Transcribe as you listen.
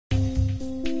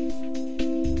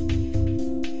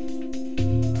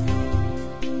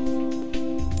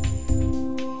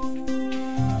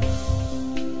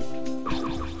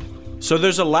So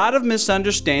there's a lot of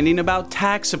misunderstanding about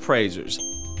tax appraisers.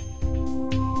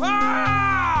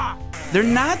 They're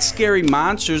not scary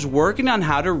monsters working on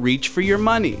how to reach for your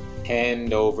money.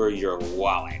 Hand over your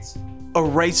wallet.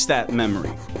 Erase that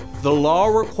memory. The law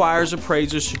requires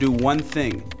appraisers to do one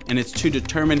thing, and it's to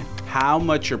determine how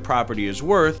much your property is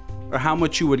worth or how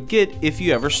much you would get if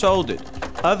you ever sold it,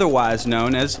 otherwise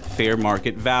known as fair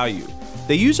market value.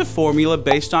 They use a formula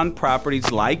based on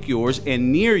properties like yours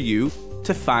and near you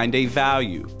to find a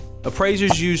value.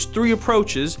 Appraisers use three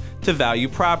approaches to value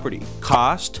property: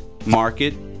 cost,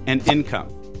 market, and income.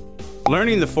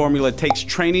 Learning the formula takes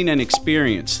training and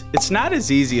experience. It's not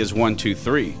as easy as 1, 2,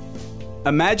 3.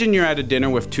 Imagine you're at a dinner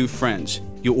with two friends.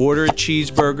 You order a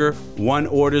cheeseburger, one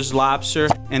orders lobster,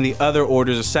 and the other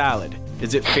orders a salad.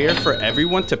 Is it fair for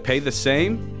everyone to pay the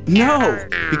same? No,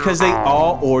 because they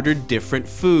all ordered different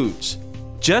foods.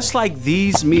 Just like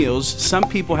these meals, some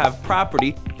people have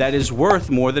property that is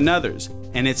worth more than others,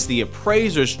 and it's the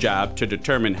appraiser's job to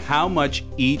determine how much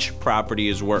each property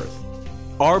is worth.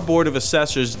 Our Board of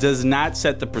Assessors does not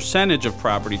set the percentage of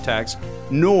property tax,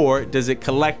 nor does it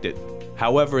collect it.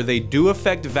 However, they do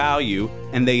affect value,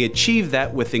 and they achieve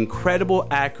that with incredible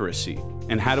accuracy.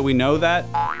 And how do we know that?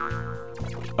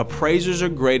 Appraisers are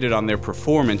graded on their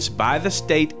performance by the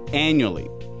state annually,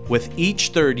 with each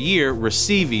third year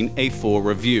receiving a full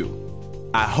review.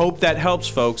 I hope that helps,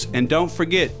 folks, and don't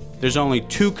forget, there's only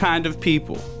two kinds of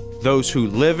people: those who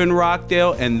live in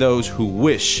Rockdale and those who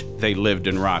wish they lived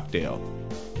in Rockdale.